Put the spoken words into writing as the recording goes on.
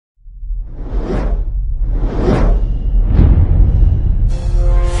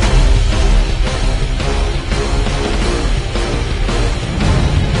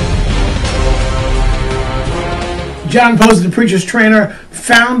John Posey, the preacher's trainer,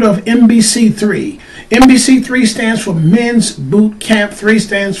 founder of MBC3. MBC3 stands for Men's Boot Camp. 3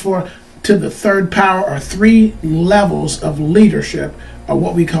 stands for to the third power, or 3 levels of leadership, or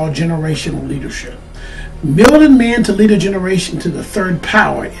what we call generational leadership. Building men to lead a generation to the third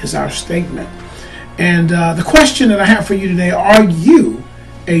power is our statement. And the question that I have for you today: are you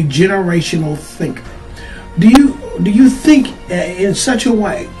a generational thinker? Do you think in such a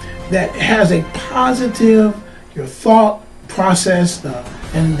way that has a positive your thought process,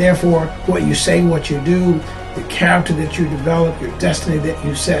 and therefore what you say, what you do, the character that you develop, your destiny that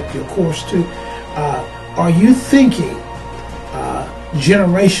you set your course to? Are you thinking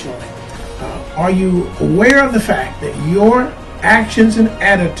generationally? Are you aware of the fact that your actions and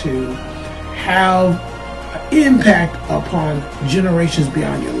attitude have impact upon generations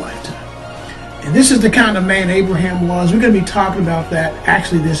beyond your lifetime? And this is the kind of man Abraham was. We're going to be talking about that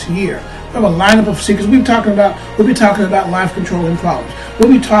actually this year. We have a lineup of speakers. We'll be talking about life controlling problems.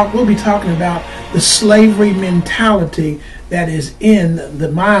 We'll be talking about the slavery mentality that is in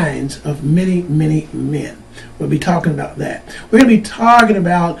the minds of many, many men. We'll be talking about that. We're going to be talking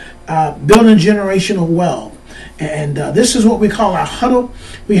about building generational wealth. And this is what we call our huddle.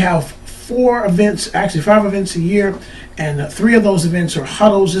 We have 4 events, actually 5 events a year, and 3 of those events are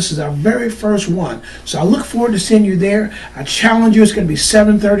huddles. This is our very first one. So I look forward to seeing you there. I challenge you. It's going to be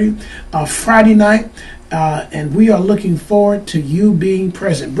 7:30 Friday night. And we are looking forward to you being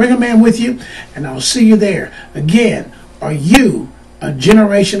present. Bring a man with you, and I'll see you there. Again, are you a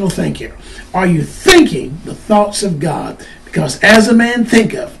generational thinker? Are you thinking the thoughts of God? Because as a man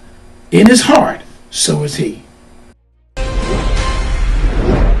thinketh in his heart, so is he.